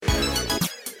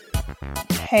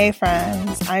Hey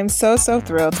friends, I'm so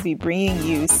thrilled to be bringing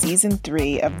you season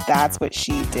 3 of That's What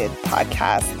She Did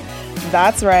podcast.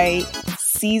 That's right,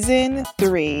 season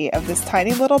 3 of this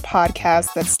tiny little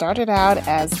podcast that started out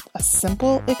as a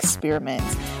simple experiment.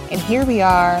 And here we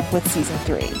are with season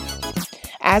 3.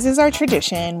 As is our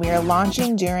tradition, we are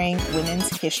launching during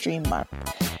Women's History Month.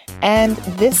 And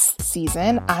this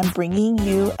season, I'm bringing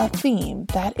you a theme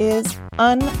that is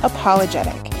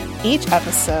unapologetic. Each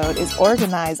episode is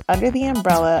organized under the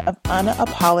umbrella of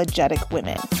unapologetic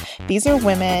women. These are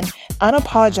women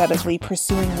unapologetically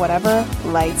pursuing whatever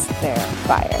lights their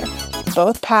fire.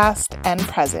 Both past and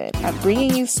present, I'm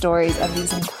bringing you stories of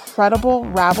these incredible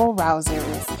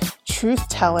rabble-rousers,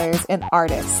 truth-tellers, and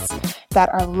artists that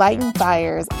are lighting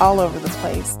fires all over the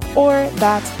place, or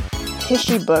that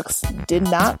history books did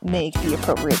not make the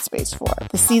appropriate space for.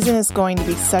 The season is going to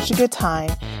be such a good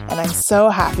time, and I'm so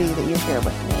happy that you're here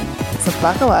with me. So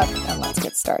buckle up and let's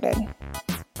get started.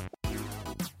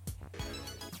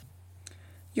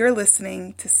 You're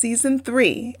listening to Season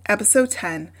 3, Episode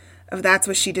 10 of That's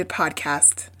What She Did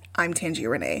podcast. I'm Tangi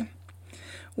Renee.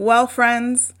 Well,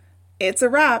 friends, it's a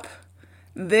wrap.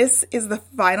 This is the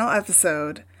final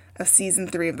episode of Season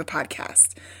 3 of the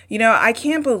podcast. You know, I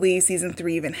can't believe Season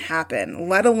 3 even happened,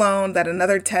 let alone that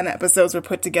another 10 episodes were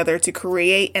put together to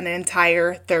create an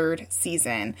entire third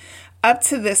season. Up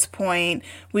to this point,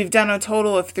 we've done a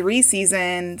total of 3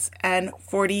 seasons and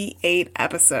 48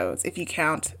 episodes, if you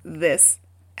count this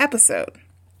episode.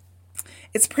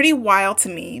 It's pretty wild to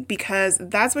me because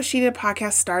That's What She Did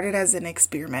podcast started as an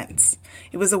experiment.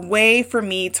 It was a way for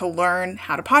me to learn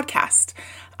how to podcast.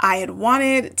 I had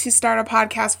wanted to start a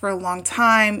podcast for a long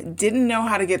time, didn't know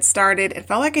how to get started, and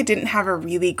felt like I didn't have a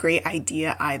really great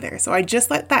idea either. So I just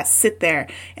let that sit there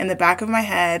in the back of my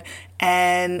head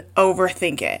and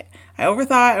overthink it. I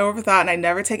overthought, and I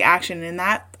never take action, and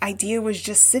that idea was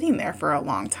just sitting there for a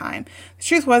long time. The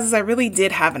truth was I really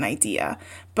did have an idea,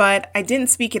 but I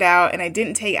didn't speak it out, and I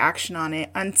didn't take action on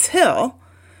it until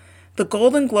the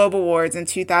Golden Globe Awards in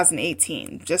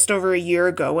 2018, just over a year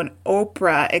ago, when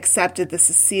Oprah accepted the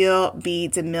Cecil B.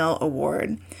 DeMille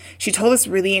Award. She told this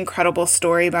really incredible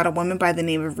story about a woman by the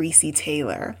name of Recy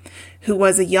Taylor, who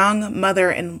was a young mother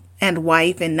and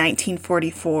wife in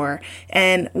 1944.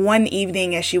 And one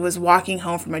evening, as she was walking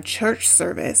home from a church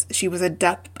service, she was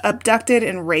abducted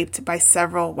and raped by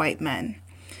several white men.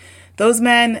 Those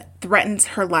men threatened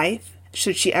her life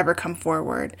should she ever come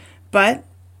forward, but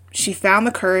she found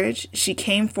the courage, she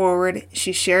came forward,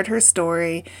 she shared her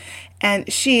story, and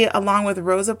she, along with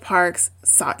Rosa Parks,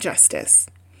 sought justice.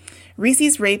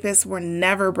 Recy's rapists were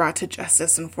never brought to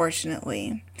justice,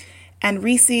 unfortunately, and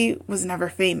Recy was never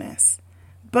famous.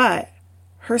 But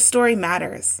her story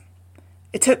matters.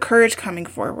 It took courage coming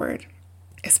forward,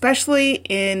 especially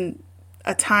in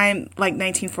a time like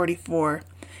 1944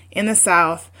 in the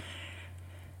South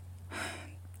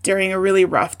during a really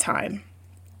rough time.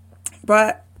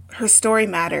 But her story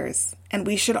matters, and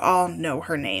we should all know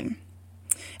her name.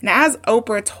 And as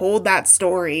Oprah told that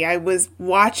story, I was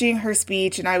watching her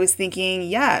speech and I was thinking,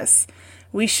 yes,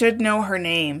 we should know her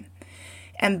name.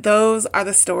 And those are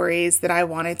the stories that I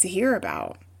wanted to hear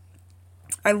about.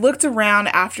 I looked around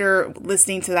after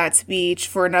listening to that speech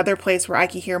for another place where I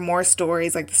could hear more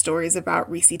stories like the stories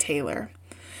about Recy Taylor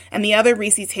and the other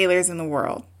Recy Taylors in the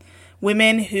world.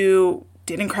 Women who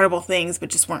did incredible things but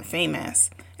just weren't famous.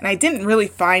 And I didn't really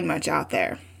find much out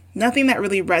there. Nothing that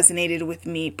really resonated with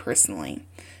me personally.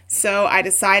 So I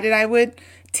decided I would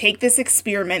take this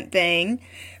experiment thing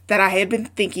that I had been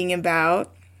thinking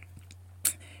about,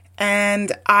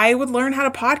 and I would learn how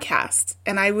to podcast.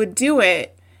 And I would do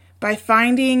it by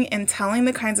finding and telling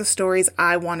the kinds of stories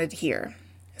I wanted to hear.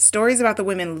 Stories about the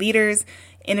women leaders,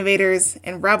 innovators,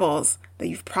 and rebels that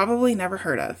you've probably never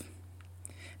heard of.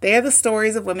 They are the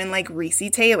stories of women like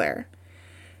Recy Taylor,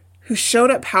 who showed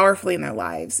up powerfully in their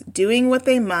lives, doing what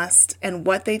they must and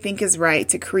what they think is right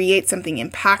to create something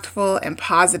impactful and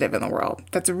positive in the world.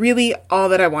 That's really all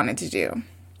that I wanted to do.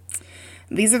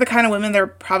 These are the kind of women that are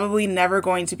probably never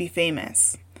going to be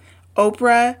famous.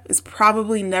 Oprah is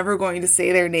probably never going to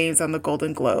say their names on the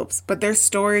Golden Globes, but their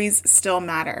stories still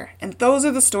matter. And those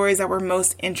are the stories that were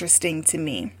most interesting to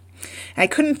me. I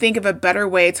couldn't think of a better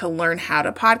way to learn how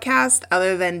to podcast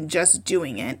other than just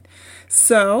doing it.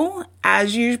 So,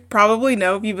 as you probably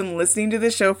know, if you've been listening to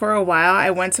this show for a while,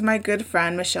 I went to my good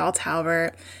friend, Michelle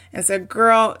Talbert, and said,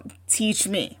 girl, teach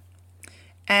me.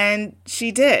 And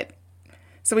she did.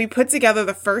 So we put together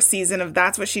the first season of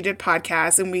That's What She Did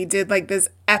podcast, and we did like this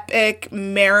epic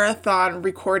marathon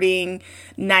recording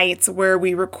nights where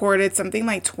we recorded something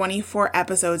like 24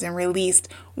 episodes and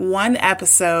released one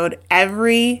episode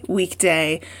every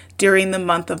weekday during the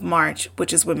month of March,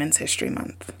 which is Women's History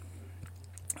Month.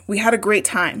 We had a great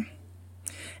time.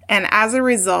 And as a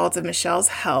result of Michelle's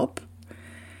help,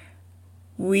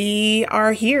 we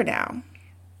are here now,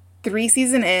 3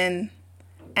 seasons in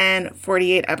and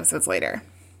 48 episodes later.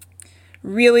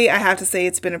 Really, I have to say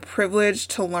it's been a privilege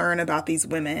to learn about these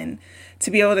women, to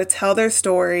be able to tell their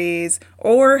stories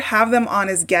or have them on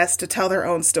as guests to tell their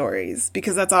own stories,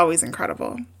 because that's always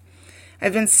incredible.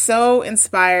 I've been so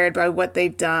inspired by what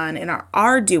they've done and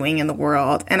are doing in the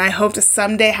world, and I hope to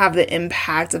someday have the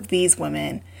impact of these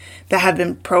women that have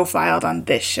been profiled on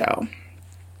this show.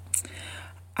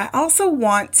 I also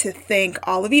want to thank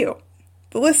all of you,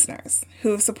 the listeners, who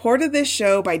have supported this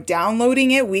show by downloading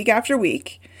it week after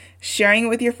week, sharing it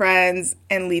with your friends,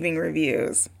 and leaving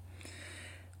reviews.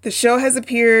 The show has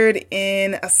appeared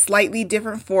in a slightly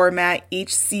different format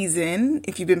each season,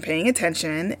 if you've been paying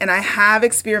attention, and I have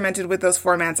experimented with those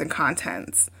formats and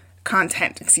content,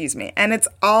 and it's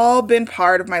all been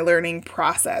part of my learning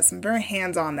process. I'm very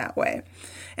hands-on that way.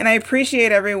 And I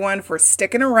appreciate everyone for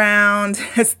sticking around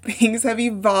as things have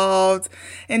evolved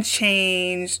and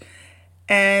changed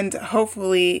and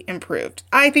hopefully improved.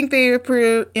 I think they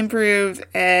improved,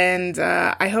 and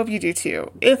I hope you do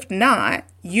too. If not,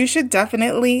 you should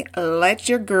definitely let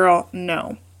your girl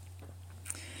know.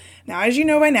 Now, as you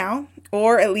know by now,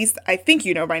 or at least I think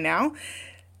you know by now,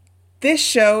 this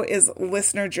show is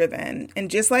listener driven.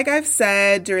 And just like I've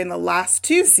said during the last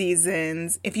 2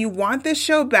 seasons, if you want this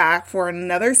show back for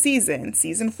another season,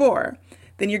 season 4,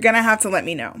 then you're going to have to let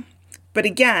me know. But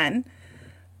again,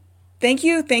 thank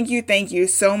you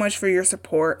so much for your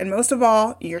support, and most of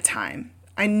all, your time.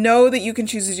 I know that you can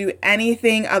choose to do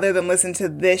anything other than listen to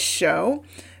this show,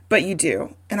 but you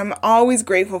do. And I'm always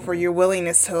grateful for your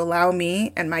willingness to allow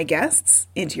me and my guests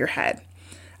into your head.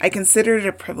 I consider it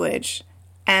a privilege,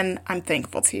 and I'm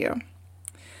thankful to you.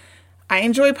 I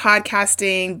enjoy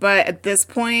podcasting, but at this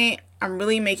point, I'm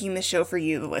really making the show for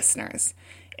you, the listeners.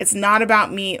 It's not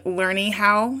about me learning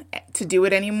how to do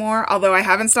it anymore, although I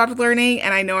haven't stopped learning,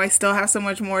 and I know I still have so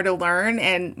much more to learn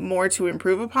and more to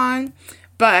improve upon.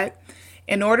 But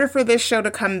in order for this show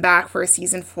to come back for a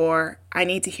season 4, I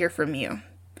need to hear from you.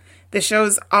 The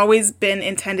show's always been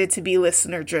intended to be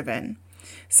listener driven.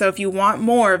 So if you want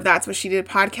more of That's What She Did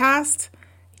podcast,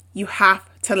 you have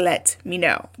to let me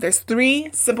know. There's 3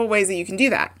 simple ways that you can do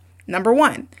that. Number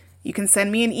 1, you can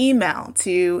send me an email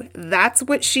to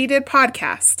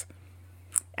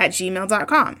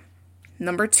thatswhatshedidpodcast@gmail.com.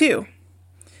 Number 2,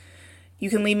 you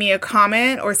can leave me a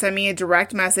comment or send me a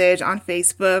direct message on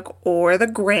Facebook or the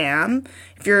Gram.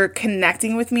 If you're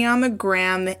connecting with me on the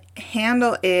Gram, the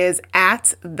handle is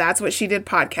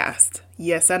 @thatswhatshedidpodcast.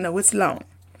 Yes, I know it's long.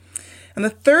 And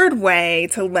the 3rd way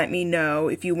to let me know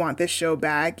if you want this show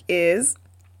back is,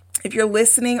 if you're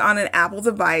listening on an Apple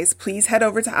device, please head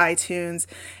over to iTunes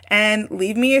and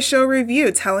leave me a show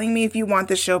review telling me if you want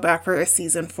the show back for a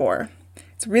season 4.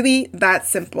 It's really that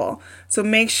simple. So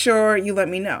make sure you let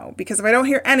me know, because if I don't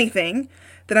hear anything,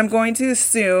 then I'm going to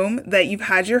assume that you've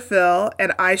had your fill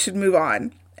and I should move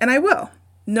on. And I will.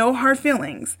 No hard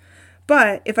feelings.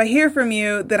 But if I hear from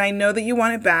you, then I know that you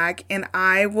want it back, and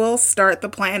I will start the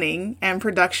planning and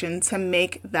production to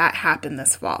make that happen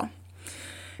this fall.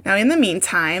 Now, in the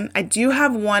meantime, I do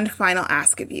have one final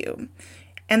ask of you,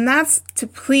 and that's to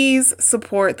please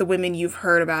support the women you've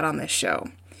heard about on this show.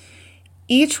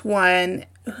 Each one,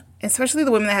 especially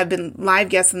the women that have been live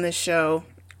guests in this show,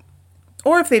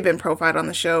 or if they've been profiled on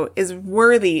the show, is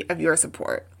worthy of your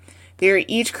support. They are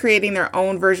each creating their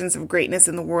own versions of greatness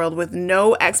in the world with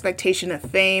no expectation of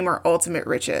fame or ultimate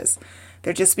riches.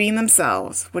 They're just being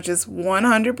themselves, which is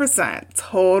 100%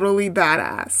 totally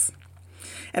badass.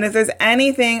 And if there's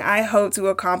anything I hope to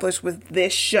accomplish with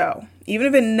this show, even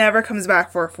if it never comes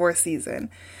back for a 4th season,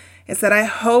 it's that I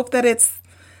hope that it's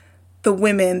the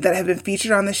women that have been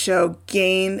featured on the show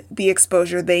gain the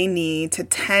exposure they need to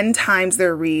 10 times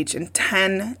their reach and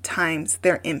 10 times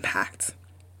their impact.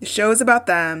 The show is about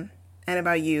them and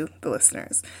about you, the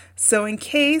listeners. So in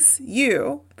case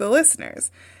you, the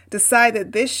listeners, decide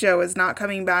that this show is not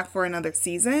coming back for another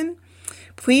season,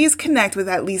 please connect with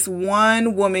at least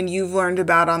one woman you've learned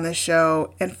about on the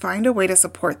show and find a way to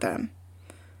support them.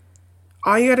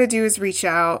 All you gotta do is reach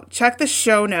out, check the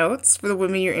show notes for the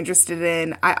women you're interested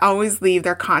in. I always leave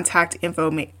their contact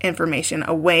information,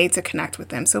 a way to connect with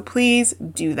them. So please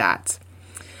do that.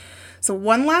 So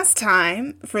one last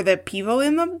time, for the people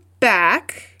in the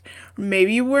back,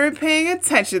 Maybe you weren't paying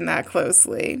attention that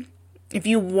closely. If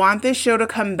you want this show to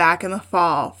come back in the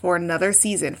fall for another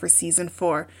season, for season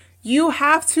 4, you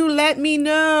have to let me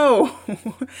know.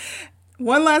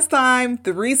 One last time,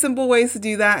 3 simple ways to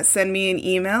do that. Send me an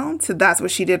email to That's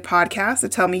What She Did podcast to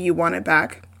tell me you want it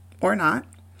back or not.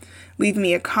 Leave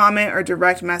me a comment or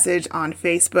direct message on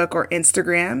Facebook or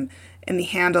Instagram, and the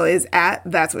handle is at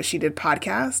That's What She Did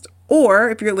podcast. Or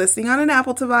if you're listening on an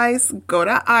Apple device, go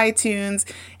to iTunes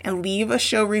and leave a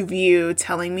show review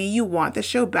telling me you want the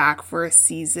show back for a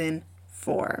season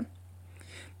 4.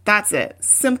 That's it.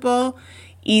 Simple,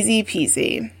 easy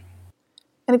peasy.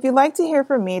 And if you'd like to hear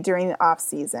from me during the off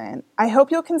season, I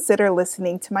hope you'll consider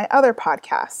listening to my other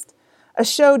podcast, a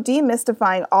show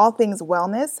demystifying all things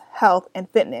wellness, health, and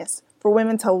fitness for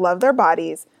women to love their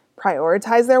bodies,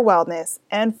 prioritize their wellness,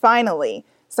 and finally,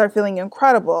 start feeling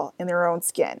incredible in their own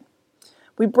skin.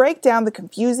 We break down the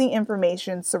confusing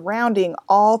information surrounding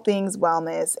all things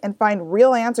wellness and find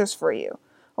real answers for you,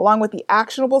 along with the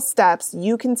actionable steps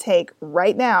you can take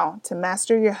right now to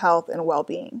master your health and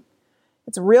well-being.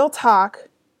 It's real talk,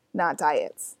 not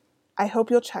diets. I hope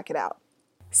you'll check it out.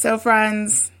 So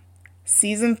friends,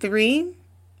 season 3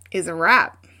 is a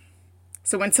wrap.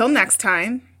 So until next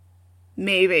time,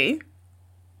 maybe,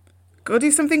 go do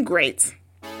something great.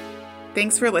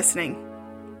 Thanks for listening.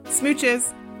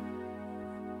 Smooches.